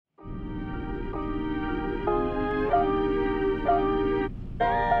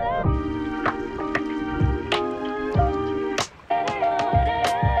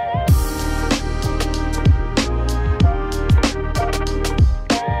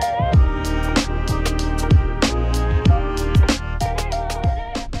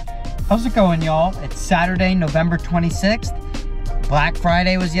How's it going, y'all? It's Saturday, November 26th. Black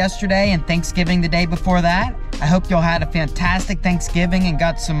Friday was yesterday and Thanksgiving the day before that. I hope y'all had a fantastic Thanksgiving and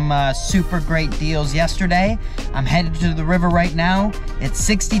got some super great deals yesterday. I'm headed to the river right now. It's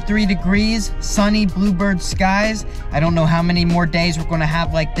 63 degrees, sunny, bluebird skies. I don't know how many more days we're gonna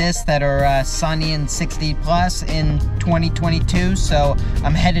have like this that are sunny and 60 plus in 2022. So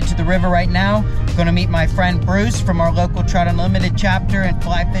I'm headed to the river right now. I'm gonna meet my friend Bruce from our local Trout Unlimited chapter and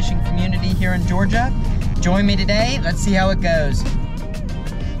fly fishing community here in Georgia. Join me today, let's see how it goes.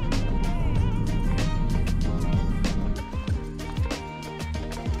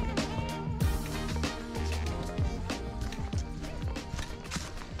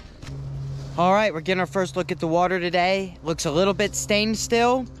 All right, we're getting our first look at the water today. Looks a little bit stained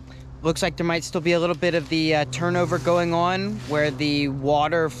still. Looks like there might still be a little bit of the turnover going on where the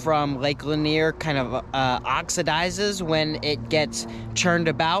water from Lake Lanier kind of oxidizes when it gets churned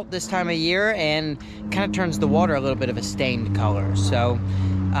about this time of year and kind of turns the water a little bit of a stained color. So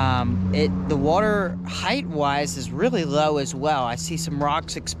the water height-wise is really low as well. I see some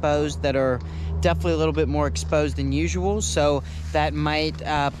rocks exposed that are definitely a little bit more exposed than usual, so that might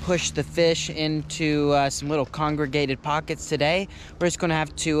push the fish into some little congregated pockets today. We're just going to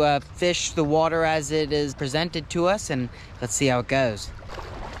have to fish the water as it is presented to us, and let's see how it goes.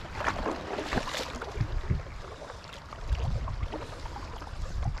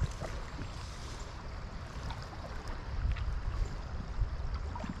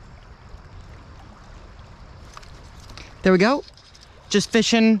 There we go. Just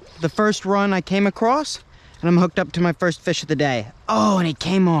fishing the first run I came across, and I'm hooked up to my first fish of the day. Oh, and he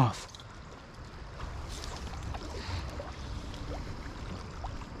came off.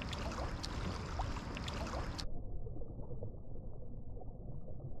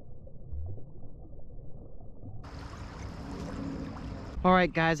 All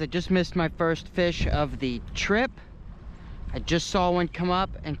right, guys, I just missed my first fish of the trip. I just saw one come up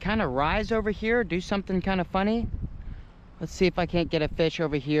and kind of rise over here, do something kind of funny. Let's see if I can't get a fish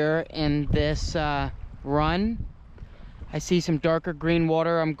over here in this run. I see some darker green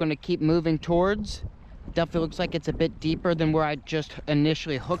water I'm going to keep moving towards. Definitely looks like it's a bit deeper than where I just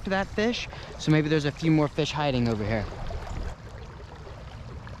initially hooked that fish. So maybe there's a few more fish hiding over here.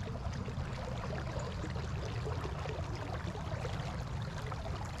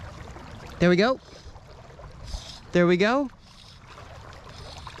 There we go. There we go.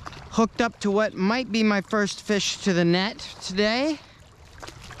 Hooked up to what might be my first fish to the net today,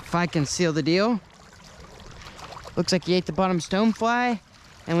 if I can seal the deal. Looks like he ate the bottom stonefly,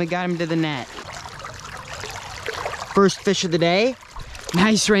 and we got him to the net. First fish of the day,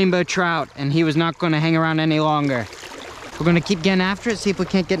 nice rainbow trout, and he was not going to hang around any longer. We're going to keep getting after it, see if we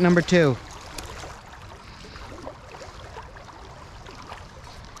can't get number two.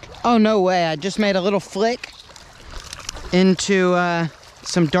 Oh, no way, I just made a little flick into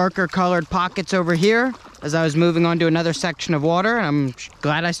some darker colored pockets over here as I was moving on to another section of water. I'm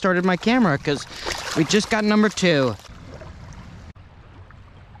glad I started my camera because we just got number two.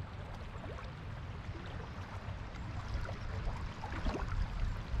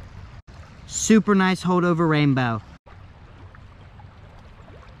 Super nice holdover rainbow.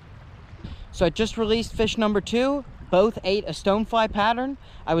 So I just released fish number two. Both ate a stonefly pattern.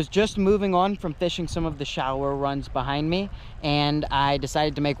 I was just moving on from fishing some of the shallower runs behind me, and I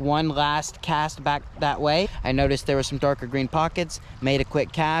decided to make one last cast back that way. I noticed there were some darker green pockets, made a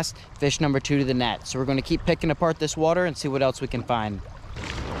quick cast, fish number two to the net. So we're going to keep picking apart this water and see what else we can find.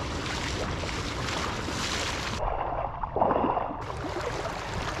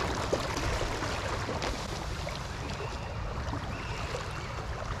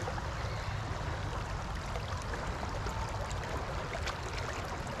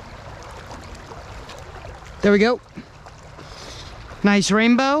 There we go. Nice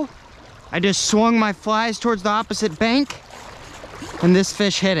rainbow. I just swung my flies towards the opposite bank and this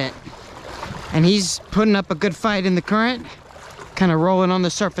fish hit it. And he's putting up a good fight in the current, kind of rolling on the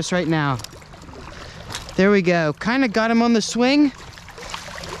surface right now. There we go. Kind of got him on the swing,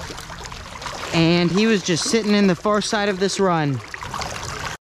 and he was just sitting in the far side of this run.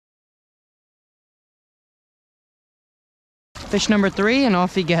 Fish number three, and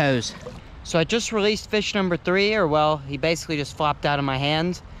off he goes. So I just released fish number three, or well, he basically just flopped out of my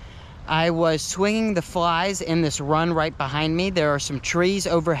hands. I was swinging the flies in this run right behind me. There are some trees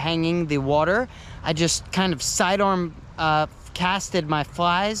overhanging the water. I just kind of sidearm casted my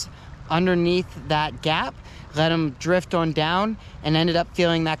flies underneath that gap. let him drift on down, and ended up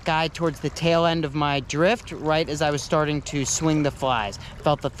feeling that guy towards the tail end of my drift right as I was starting to swing the flies.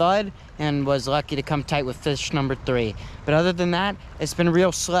 Felt the thud and was lucky to come tight with fish number 3. But other than that, it's been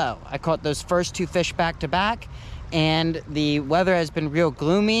real slow. I caught those first 2 fish back to back, and the weather has been real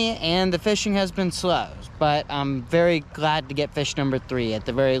gloomy and the fishing has been slow. But I'm very glad to get fish number 3 at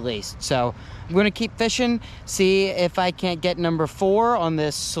the very least. So I'm gonna keep fishing, see if I can't get number 4 on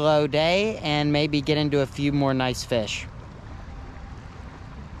this slow day and maybe get into a few more nice fish.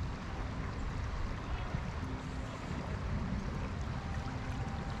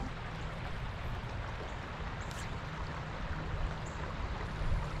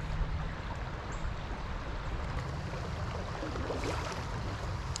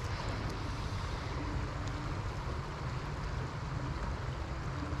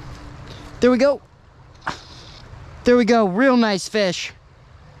 There we go. There we go. Real nice fish.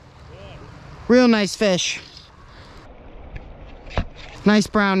 Real nice fish. Nice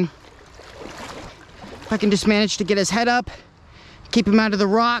brown. If I can just manage to get his head up, keep him out of the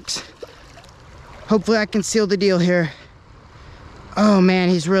rocks, hopefully I can seal the deal here. Oh man,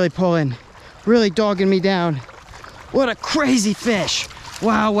 he's really pulling. Really dogging me down. What a crazy fish.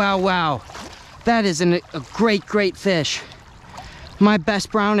 Wow, wow, wow. That is a great, great fish. My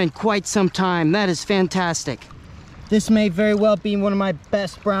best brown in quite some time. That is fantastic. This may very well be one of my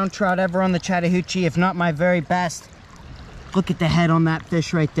best brown trout ever on the Chattahoochee, if not my very best. Look at the head on that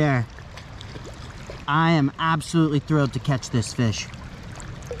fish right there. I am absolutely thrilled to catch this fish.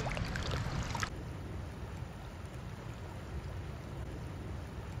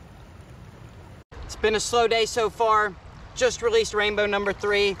 It's been a slow day so far. Just released rainbow number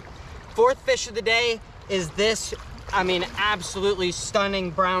 3. 4th fish of the day is this, I mean, absolutely stunning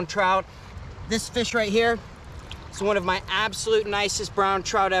brown trout. This fish right here is one of my absolute nicest brown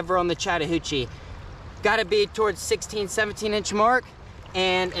trout ever on the Chattahoochee. Got to be towards 16, 17 inch mark,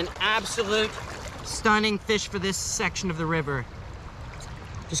 and an absolute stunning fish for this section of the river.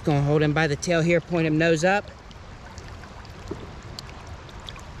 Just gonna hold him by the tail here, point him nose up.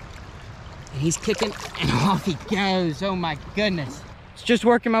 And he's kicking, and off he goes. Oh my goodness. It's just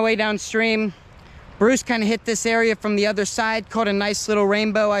working my way downstream. Bruce kind of hit this area from the other side, caught a nice little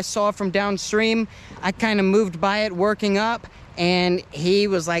rainbow I saw from downstream. I kind of moved by it working up, and he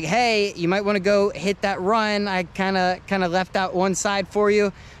was like, hey, you might want to go hit that run. I kind of left out one side for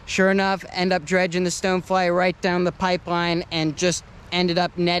you. Sure enough, end up dredging the stonefly right down the pipeline and just ended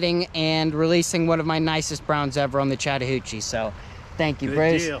up netting and releasing one of my nicest browns ever on the Chattahoochee. So thank you, good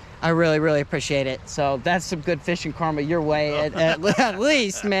Bruce. Deal. I really, really appreciate it. So that's some good fishing karma your way, at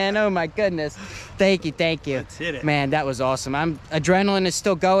least, man. Oh my goodness. Thank you, thank you. Let's hit it. Man, that was awesome. Adrenaline is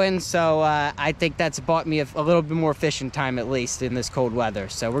still going, so I think that's bought me a little bit more fishing time, at least in this cold weather.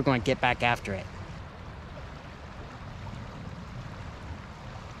 So we're going to get back after it.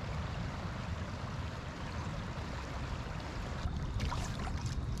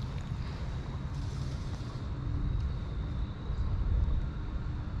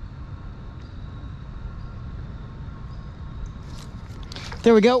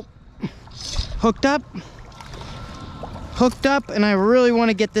 There we go. Hooked up, and I really want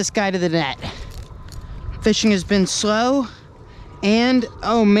to get this guy to the net. Fishing has been slow, and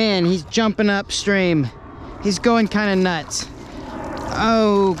oh man, he's jumping upstream. He's going kind of nuts.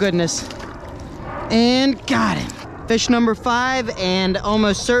 Oh goodness. And got him. Fish number 5, and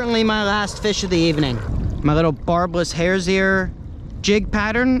almost certainly my last fish of the evening. My little barbless hare's ear jig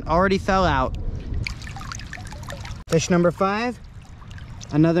pattern already fell out. Fish number 5.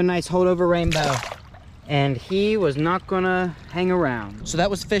 Another nice holdover rainbow, and he was not gonna hang around. So that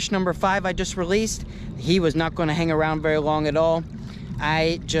was fish number 5 I just released. He was not gonna hang around very long at all.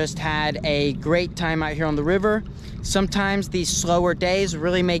 I just had a great time out here on the river. Sometimes these slower days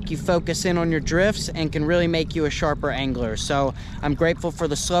really make you focus in on your drifts and can really make you a sharper angler. So I'm grateful for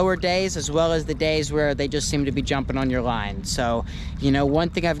the slower days as well as the days where they just seem to be jumping on your line. So, you know,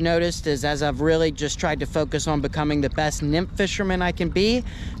 one thing I've noticed is as I've really just tried to focus on becoming the best nymph fisherman I can be,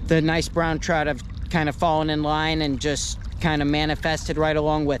 the nice brown trout have kind of fallen in line and just kind of manifested right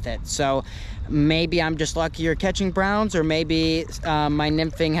along with it. So maybe I'm just luckier catching browns, or maybe my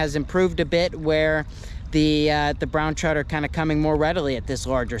nymphing has improved a bit where the brown trout are kind of coming more readily at this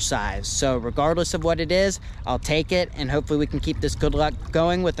larger size. So regardless of what it is, I'll take it, and hopefully we can keep this good luck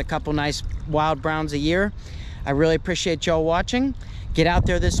going with a couple nice wild browns a year. I really appreciate y'all watching. Get out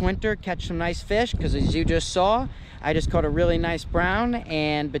there this winter, catch some nice fish, because as you just saw, I just caught a really nice brown,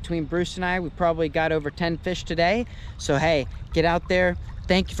 and between Bruce and I, we probably got over 10 fish today. So hey, get out there.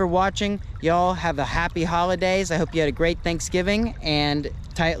 Thank you for watching. Y'all have a happy holidays. I hope you had a great Thanksgiving, and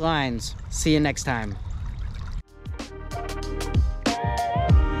tight lines. See you next time.